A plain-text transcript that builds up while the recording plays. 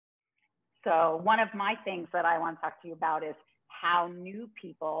So one of my things that I want to talk to you about is how new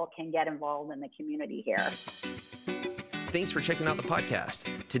people can get involved in the community here. Thanks for checking out the podcast.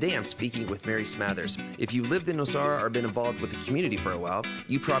 Today I'm speaking with Mary Smathers. If you've lived in Nosara or been involved with the community for a while,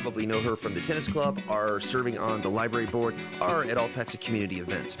 you probably know her from the tennis club, or serving on the library board, or at all types of community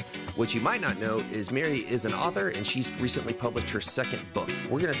events. What you might not know is Mary is an author, and she's recently published her second book.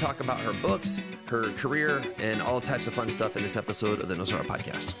 We're going to talk about her books, her career, and all types of fun stuff in this episode of the Nosara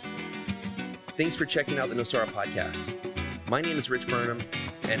Podcast. Thanks for checking out the Nosara Podcast. My name is Rich Burnham,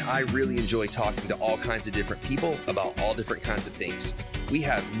 and I really enjoy talking to all kinds of different people about all different kinds of things. We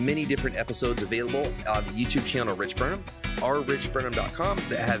have many different episodes available on the YouTube channel Rich Burnham or richburnham.com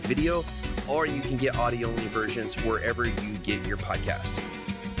that have video, or you can get audio-only versions wherever you get your podcast.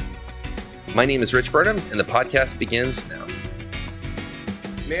 My name is Rich Burnham, and the podcast begins now.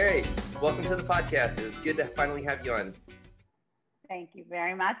 Mary, welcome to the podcast. It's good to finally have you on. Thank you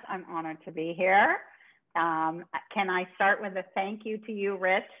very much. I'm honored to be here. Can I start with a thank you to you,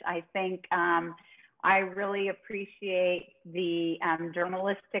 Rich? I think I really appreciate the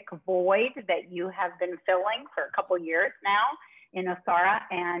journalistic void that you have been filling for a couple years now in Nosara.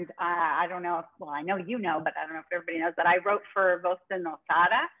 And I don't know if, well, I know you know, but I don't know if everybody knows that I wrote for Voz de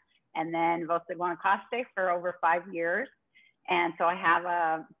Nosara and then Voz de Guanacaste for over 5 years. And so I have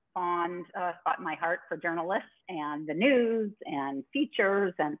a fond spot in my heart for journalists and the news and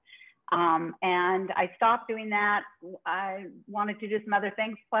features, and I stopped doing that. I wanted to do some other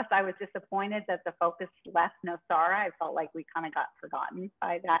things. Plus, I was disappointed that the focus left Nosara. I felt like we kind of got forgotten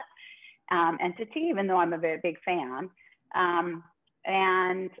by that entity, even though I'm a very big fan. So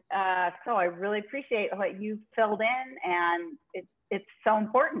I really appreciate what you filled in, and it's so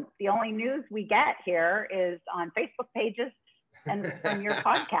important. The only news we get here is on Facebook pages and from your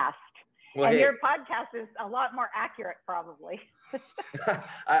podcast. Well, and your podcast is a lot more accurate, probably.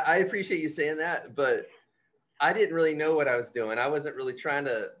 I appreciate you saying that, but I didn't really know what I was doing. I wasn't really trying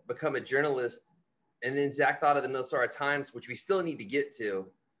to become a journalist. And then Zach thought of the Nosara Times, which we still need to get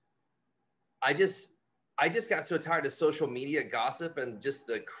to. I just got so tired of social media gossip and just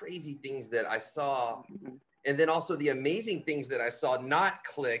the crazy things that I saw. Mm-hmm. And then also the amazing things that I saw not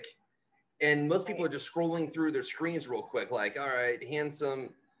click. And most people are just scrolling through their screens real quick. Like, all right,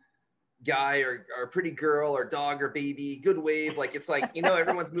 handsome guy or pretty girl or dog or baby, good wave. Like, it's like,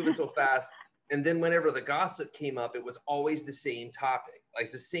 everyone's moving so fast. And then whenever the gossip came up, it was always the same topic. Like,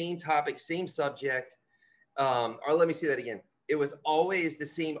 it's the same topic, same subject. Or let me say that again. It was always the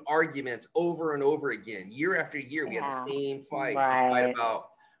same arguments over and over again. Year after year, we had the same fights. Right. We fight about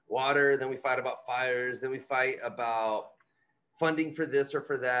water, then we fight about fires, then we fight about funding for this or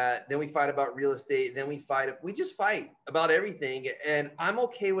for that. Then we fight about real estate. Then we just fight about everything. And I'm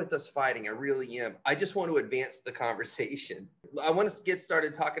okay with us fighting. I really am. I just want to advance the conversation. I want us to get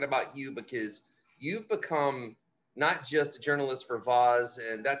started talking about you, because you've become not just a journalist for Voz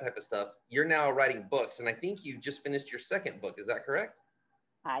and that type of stuff. You're now writing books. And I think you just finished your second book. Is that correct?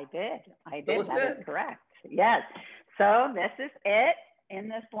 I did. That is correct. Yes. So this is it, In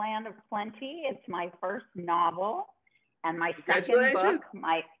This Land of Plenty. It's my first novel. And my second book,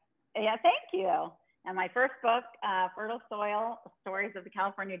 thank you. And my first book, Fertile Soil, Stories of the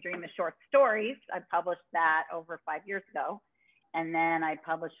California Dream, is short stories. I published that over 5 years ago. And then I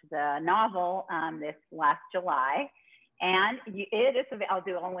published the novel this last July. And I'll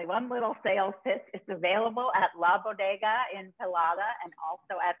do only one little sales pitch. It's available at La Bodega in Pilada and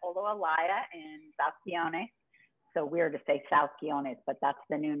also at Olo Alaya in South Guiones. So weird to say South Guiones, but that's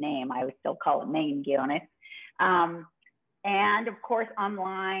the new name. I would still call it Main Guiones. And of course,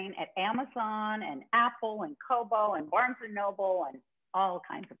 online at Amazon and Apple and Kobo and Barnes and Noble and all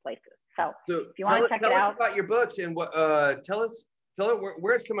kinds of places. So if you want to check it out. Tell us about your books and what. Tell us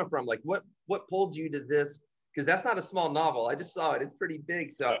where it's coming from. Like what pulled you to this? Because that's not a small novel. I just saw it. It's pretty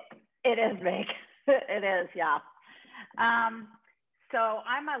big. So it is big. It is, yeah. So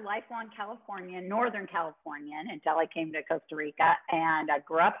I'm a lifelong Californian, Northern Californian, until I came to Costa Rica, and I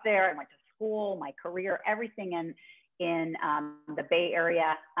grew up there. I went to school, my career, everything in the Bay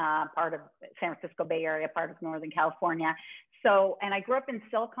Area, part of San Francisco Bay Area, part of Northern California. So, and I grew up in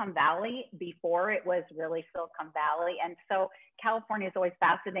Silicon Valley before it was really Silicon Valley. And so California has always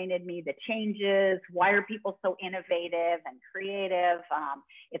fascinated me, the changes, why are people so innovative and creative?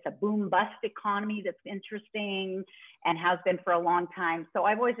 It's a boom bust economy that's interesting and has been for a long time. So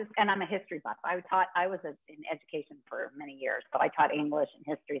I've always and I'm a history buff. I was in education for many years, so I taught English and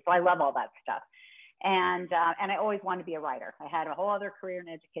history. So I love all that stuff. And I always wanted to be a writer. I had a whole other career in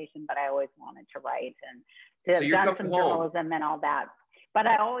education, but I always wanted to write and done some journalism and all that. But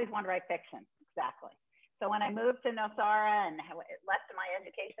I always wanted to write fiction, exactly. So when I moved to Nosara and left my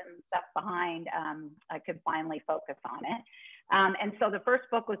education stuff behind, I could finally focus on it. And so the first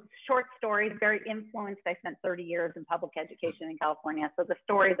book was short stories, very influenced. I spent 30 years in public education in California. So the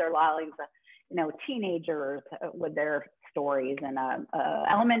stories are lives of, you know, teenagers with their stories, and a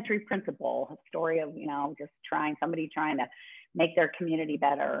elementary principal, a story of, you know, just somebody trying to make their community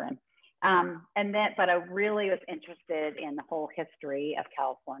better. And then, but I really was interested in the whole history of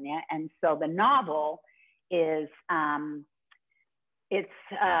California. And so the novel is, it's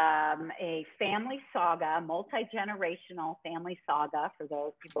a family saga, multi-generational family saga for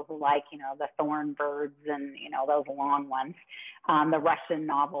those people who like, you know, the Thorn Birds and, you know, those long ones, the Russian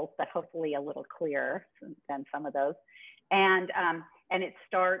novels, but hopefully a little clearer than some of those. And it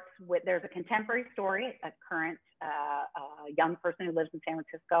starts with, there's a contemporary story, a current young person who lives in San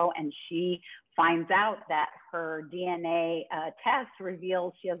Francisco, and she finds out that her DNA test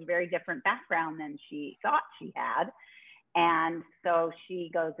reveals she has a very different background than she thought she had. And so she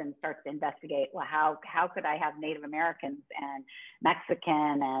goes and starts to investigate, well, how could I have Native Americans and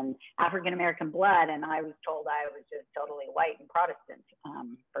Mexican and African American blood? And I was told I was just totally white and Protestant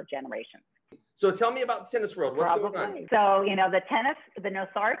for generations. So tell me about the tennis world. What's going on? So, you know, the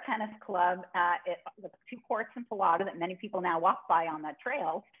Nosara Tennis Club, with 2 courts in Pilata that many people now walk by on the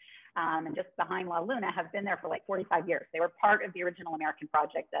trails, and just behind La Luna, have been there for like 45 years. They were part of the original American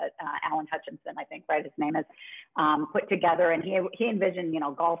project that Alan Hutchinson, I think, right, his name is, put together. And he envisioned, you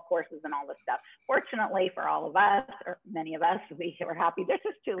know, golf courses and all this stuff. Fortunately for all of us, or many of us, we were happy. There's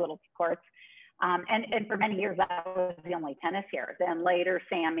just 2 little courts. And for many years, that was the only tennis here. Then later,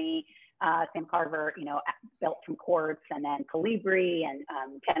 Sam Carver, you know, built some courts, and then Calibri and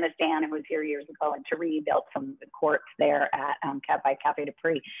Tennis Dan, who was here years ago, and Tari built some courts there at by Cafe de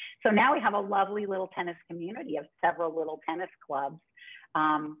Prix. So now we have a lovely little tennis community of several little tennis clubs.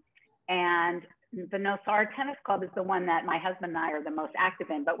 And the Nosara Tennis Club is the one that my husband and I are the most active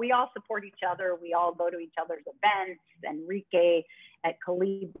in, but we all support each other. We all go to each other's events. Enrique at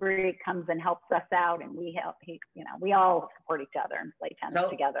Calibri comes and helps us out, and we help, you know, we all support each other and play tennis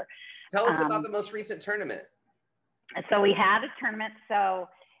together. Tell us about the most recent tournament. So we had a tournament. So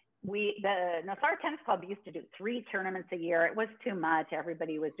the Nosara Tennis Club used to do 3 tournaments a year. It was too much.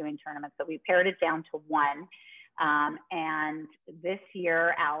 Everybody was doing tournaments. So we pared it down to 1. And this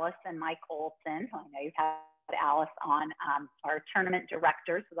year, Alice and Mike Olson, I know you've had Alice on, our tournament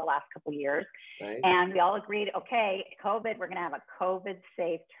directors for the last couple of years. Nice. And we all agreed, okay, COVID, we're going to have a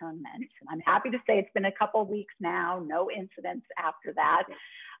COVID-safe tournament. And I'm happy to say it's been a couple of weeks now, no incidents after that.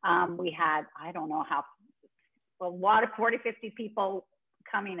 We had, I don't know how, a lot of 40, 50 people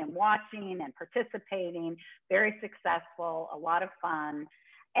coming and watching and participating, very successful, a lot of fun.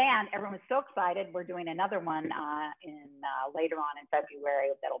 And everyone was so excited. We're doing another one later on in February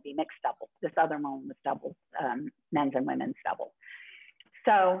that'll be mixed doubles. This other one was doubles, men's and women's doubles.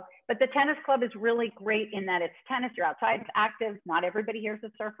 So, but the tennis club is really great in that it's tennis. You're outside, it's active. Not everybody here is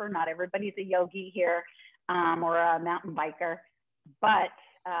a surfer. Not everybody's a yogi here or a mountain biker. But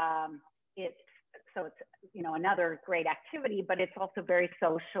it's, you know, another great activity, but it's also very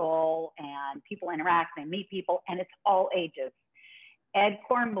social, and people interact, they meet people, and it's all ages. Ed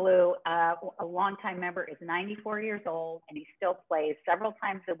Kornblue, a longtime member, is 94 years old, and he still plays several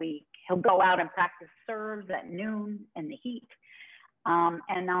times a week. He'll go out and practice serves at noon in the heat,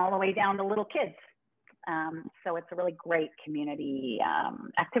 and all the way down to little kids. So it's a really great community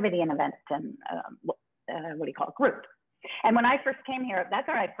activity and event, and what do you call it, group. And when I first came here, that's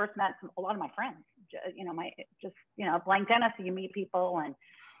where I first met a lot of my friends. You know, playing tennis, you meet people.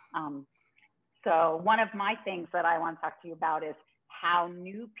 And so one of my things that I want to talk to you about is how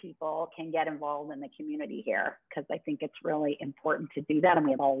new people can get involved in the community here, because I think it's really important to do that. And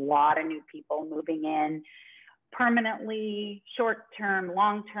we have a lot of new people moving in permanently, short-term,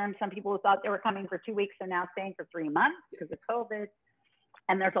 long-term. Some people who thought they were coming for 2 weeks are now staying for 3 months because of COVID.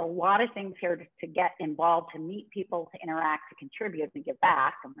 And there's a lot of things here to get involved, to meet people, to interact, to contribute, and give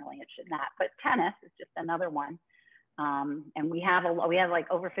back. I'm really interested in that. But tennis is just another one. And we have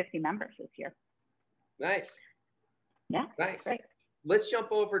like over 50 members this year. Nice. Yeah. Nice. Great. Let's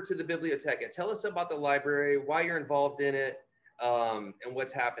jump over to the Biblioteca. Tell us about the library, why you're involved in it, and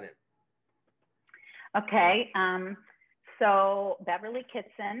what's happening. Okay. So Beverly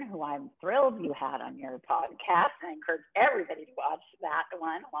Kitson, who I'm thrilled you had on your podcast, and I encourage everybody to watch that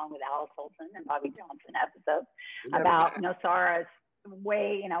one, along with Alice Olson and Bobby Johnson episodes about Nosara's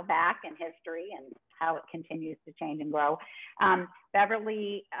way, you know, back in history and how it continues to change and grow.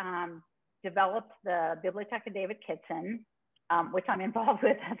 Beverly developed the Biblioteca David Kitson, which I'm involved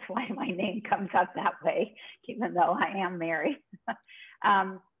with. That's why my name comes up that way, even though I am married.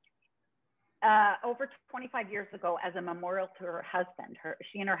 over 25 years ago as a memorial to her husband.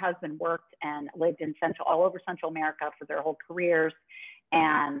 She and her husband worked and lived in all over Central America for their whole careers,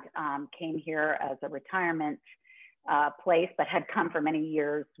 and came here as a retirement place, but had come for many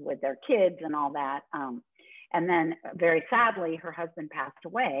years with their kids and all that. And then very sadly, her husband passed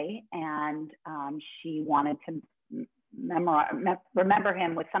away, and she wanted to remember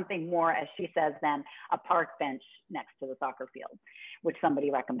him with something more, as she says, than a park bench next to the soccer field, which somebody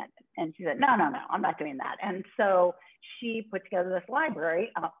recommended. And she said, no, I'm not doing that. And so she put together this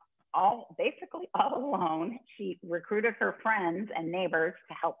library basically all alone. She recruited her friends and neighbors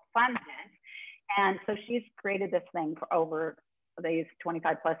to help fund it. And so she's created this thing for over these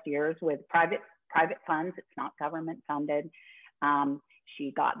 25 plus years with private funds. It's not government funded.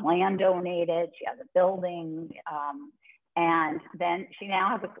 She got land donated. She has a building. And then she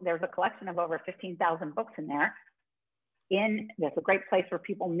now has there's a collection of over 15,000 books in there. There's a great place where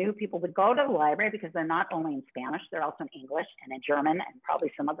new people would go to the library, because they're not only in Spanish, they're also in English and in German and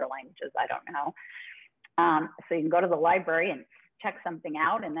probably some other languages, I don't know. So you can go to the library and check something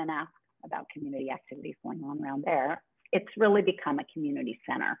out and then ask about community activities going on around there. It's really become a community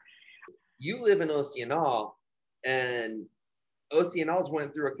center. You live in Oceanal, and Oceanal's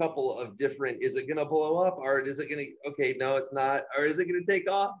went through a couple of different, is it going to blow up, or is it going to, okay, no, it's not, or is it going to take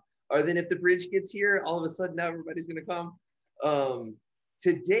off? Or then if the bridge gets here, all of a sudden now everybody's going to come.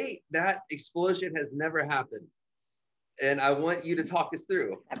 To date, that explosion has never happened. And I want you to talk us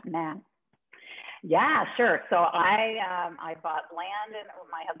through. Yeah, sure. So I bought land, and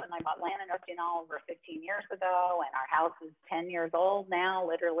my husband and I bought land in Oceanal over 15 years ago, and our house is 10 years old now,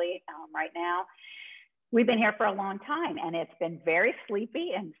 literally, right now. We've been here for a long time, and it's been very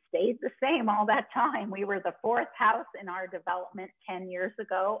sleepy and stayed the same all that time. We were the fourth house in our development 10 years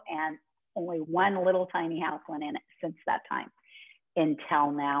ago, and only one little tiny house went in it since that time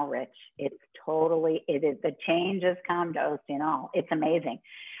until now, Rich. The change has come to Oceanal. It's amazing.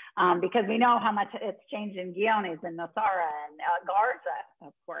 Because we know how much it's changed in Guiones and Nosara and Garza,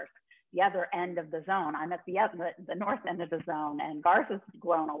 of course, the other end of the zone. I'm at the north end of the zone, and Garza's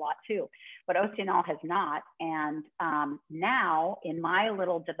grown a lot too, but Oceanal has not. And now in my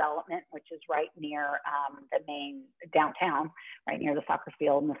little development, which is right near the main downtown, right near the soccer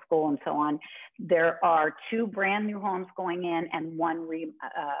field and the school and so on, there are 2 brand new homes going in and 1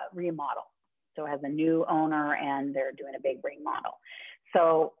 remodel. So it has a new owner, and they're doing a big remodel.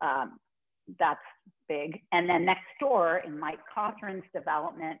 So that's big. And then next door in Mike Cothran's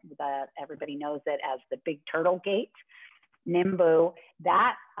development, everybody knows it as the Big Turtle Gate, Nimbu,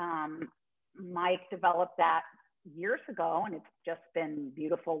 that Mike developed that years ago, and it's just been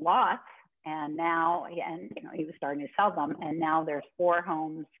beautiful lots. And now, he was starting to sell them, and now there's 4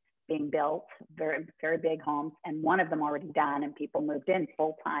 homes being built, very, very big homes, and one of them already done, and people moved in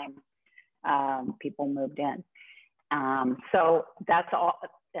full time. People moved in. So that's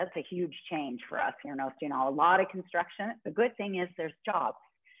a huge change for us here in Oceanal. A lot of construction. The good thing is there's jobs.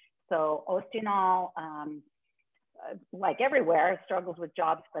 So Oceanal, like everywhere, struggles with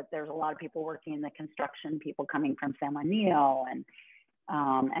jobs, but there's a lot of people working in the construction, people coming from San Juanillo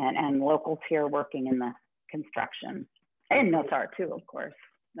and locals here working in the construction. And Nosara too, of course.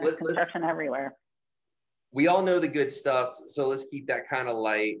 There's construction everywhere. We all know the good stuff, so let's keep that kind of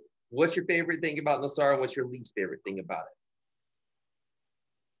light. What's your favorite thing about Nosara? What's your least favorite thing about it?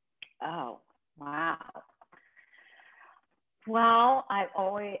 Oh, wow. Well,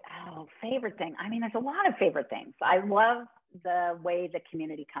 favorite thing. I mean, there's a lot of favorite things. I love the way the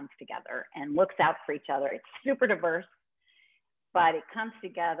community comes together and looks out for each other. It's super diverse, but it comes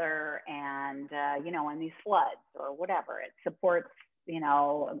together and, in these floods or whatever, it supports,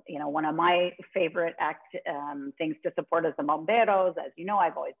 one of my favorite things to support is the bomberos. As you know,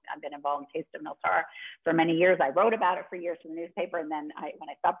 I've been involved in Taste of Nosara for many years. I wrote about it for years in the newspaper. And then when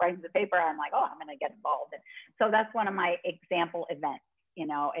I stopped writing the paper, I'm like, I'm going to get involved. And so that's one of my example events.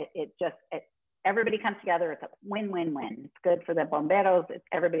 Everybody comes together. It's a win-win-win. It's good for the bomberos.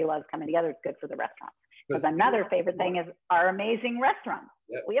 Everybody loves coming together. It's good for the restaurants. Because another favorite thing is our amazing restaurants.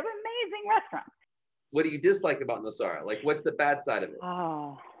 Yep. We have amazing restaurants. What do you dislike about Nosara? Like, what's the bad side of it?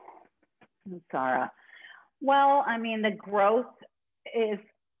 Oh, Nosara. Well, I mean, the growth is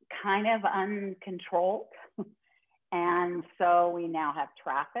kind of uncontrolled. And so we now have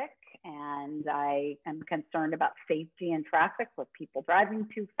traffic, and I am concerned about safety in traffic with people driving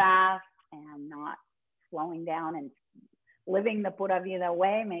too fast and not slowing down and living the Pura Vida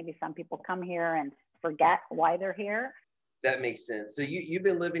way. Maybe some people come here and forget why they're here. That makes sense. So you've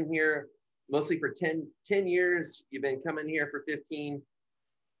been living here mostly for 10 years. You've been coming here for 15.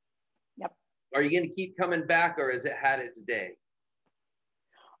 Yep. Are you going to keep coming back, or has it had its day?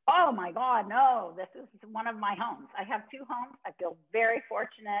 Oh my God, no, this is one of my homes. I have 2 homes. I feel very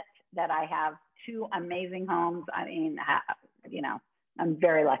fortunate that I have 2 amazing homes. I mean, you know, I'm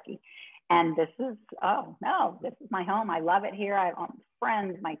very lucky. And this is, oh no, this is my home. I love it here. I have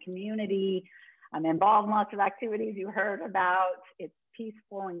friends, my community. I'm involved in lots of activities you heard about. It's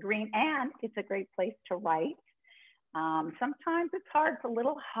peaceful and green, and it's a great place to write. Sometimes it's hard, it's a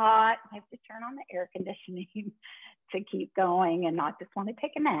little hot. I have to turn on the air conditioning to keep going and not just want to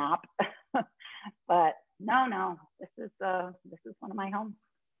take a nap. But no, this is one of my homes.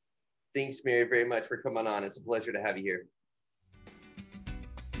 Thanks, Mary, very much for coming on. It's a pleasure to have you here.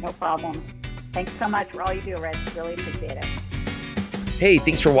 No problem. Thanks so much for all you do, Rich. Really appreciate it. Hey,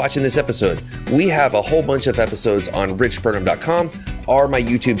 thanks for watching this episode. We have a whole bunch of episodes on richburnham.com or my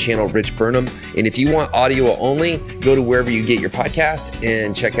YouTube channel, Rich Burnham. And if you want audio only, go to wherever you get your podcast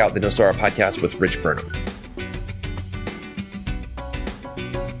and check out the Nosara podcast with Rich Burnham.